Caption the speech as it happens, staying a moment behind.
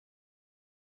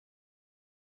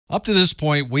Up to this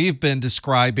point, we've been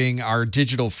describing our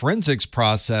digital forensics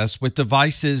process with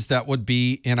devices that would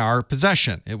be in our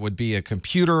possession. It would be a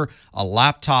computer, a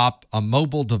laptop, a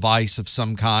mobile device of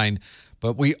some kind.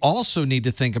 But we also need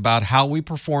to think about how we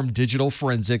perform digital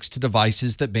forensics to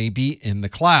devices that may be in the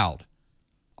cloud.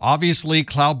 Obviously,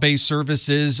 cloud-based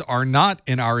services are not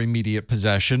in our immediate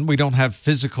possession. We don't have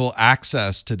physical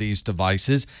access to these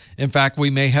devices. In fact, we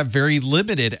may have very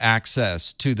limited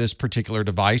access to this particular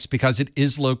device because it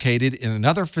is located in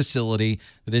another facility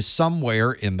that is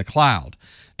somewhere in the cloud.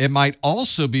 It might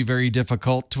also be very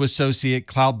difficult to associate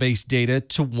cloud-based data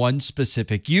to one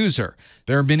specific user.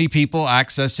 There are many people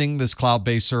accessing this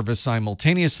cloud-based service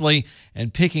simultaneously,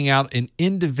 and picking out an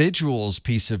individual's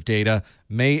piece of data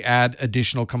may add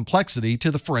additional complexity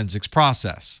to the forensics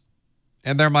process.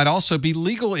 And there might also be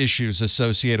legal issues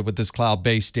associated with this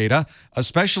cloud-based data,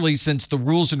 especially since the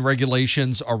rules and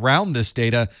regulations around this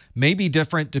data may be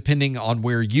different depending on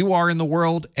where you are in the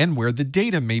world and where the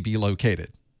data may be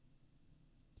located.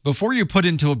 Before you're put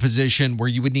into a position where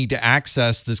you would need to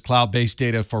access this cloud-based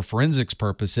data for forensics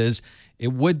purposes,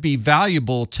 it would be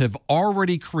valuable to have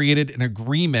already created an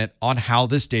agreement on how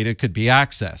this data could be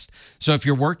accessed. So if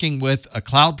you're working with a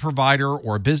cloud provider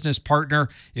or a business partner,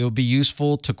 it would be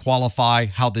useful to qualify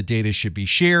how the data should be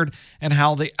shared and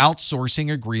how the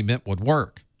outsourcing agreement would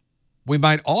work. We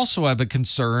might also have a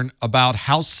concern about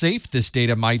how safe this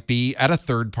data might be at a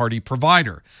third-party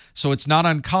provider. So it's not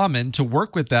uncommon to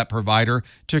work with that provider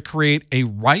to create a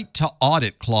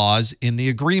right-to-audit clause in the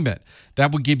agreement.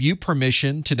 That would give you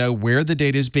permission to know where the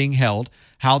data is being held,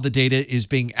 how the data is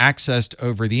being accessed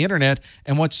over the internet,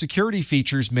 and what security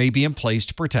features may be in place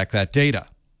to protect that data.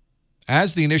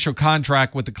 As the initial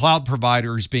contract with the cloud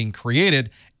provider is being created,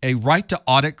 a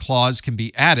right-to-audit clause can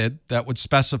be added that would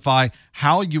specify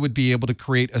how you would be able to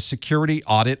create a security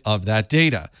audit of that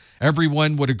data.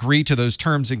 Everyone would agree to those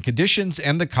terms and conditions,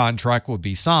 and the contract would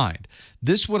be signed.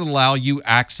 This would allow you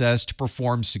access to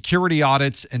perform security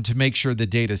audits and to make sure the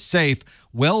data is safe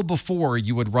well before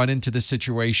you would run into the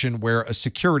situation where a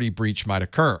security breach might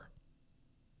occur.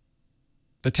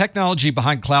 The technology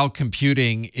behind cloud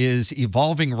computing is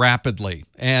evolving rapidly,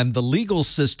 and the legal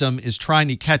system is trying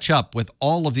to catch up with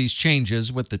all of these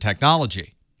changes with the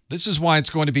technology. This is why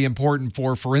it's going to be important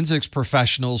for forensics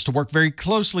professionals to work very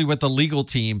closely with the legal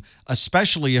team,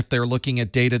 especially if they're looking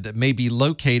at data that may be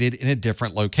located in a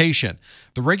different location.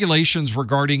 The regulations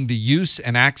regarding the use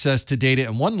and access to data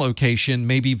in one location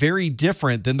may be very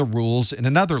different than the rules in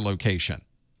another location.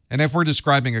 And if we're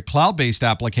describing a cloud-based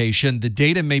application, the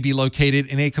data may be located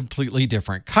in a completely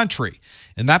different country.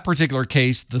 In that particular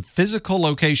case, the physical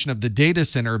location of the data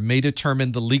center may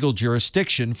determine the legal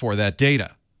jurisdiction for that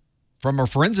data. From a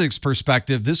forensics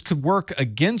perspective, this could work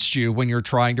against you when you're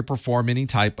trying to perform any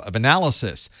type of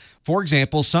analysis. For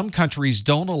example, some countries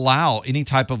don't allow any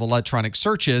type of electronic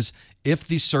searches if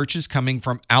the search is coming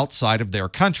from outside of their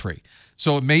country.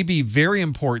 So it may be very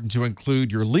important to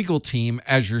include your legal team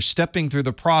as you're stepping through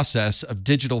the process of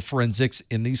digital forensics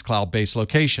in these cloud-based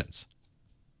locations.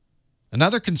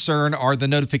 Another concern are the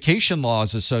notification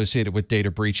laws associated with data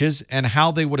breaches and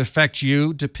how they would affect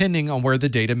you depending on where the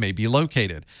data may be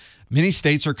located. Many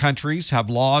states or countries have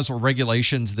laws or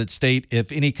regulations that state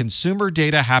if any consumer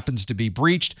data happens to be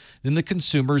breached, then the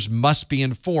consumers must be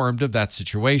informed of that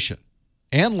situation.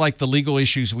 And like the legal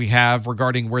issues we have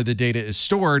regarding where the data is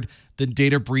stored, the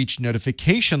data breach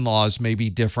notification laws may be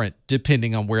different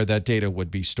depending on where that data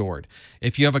would be stored.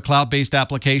 If you have a cloud-based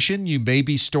application, you may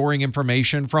be storing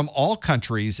information from all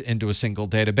countries into a single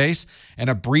database, and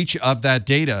a breach of that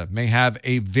data may have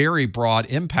a very broad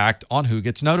impact on who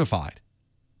gets notified.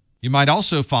 You might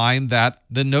also find that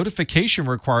the notification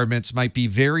requirements might be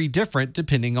very different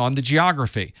depending on the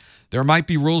geography. There might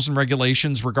be rules and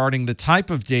regulations regarding the type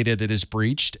of data that is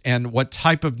breached and what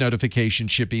type of notification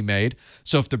should be made.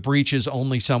 So if the breach is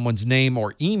only someone's name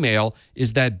or email,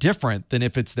 is that different than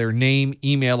if it's their name,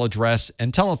 email address,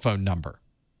 and telephone number?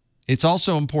 It's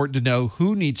also important to know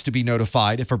who needs to be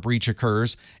notified if a breach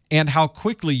occurs and how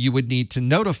quickly you would need to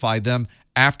notify them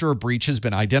after a breach has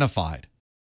been identified.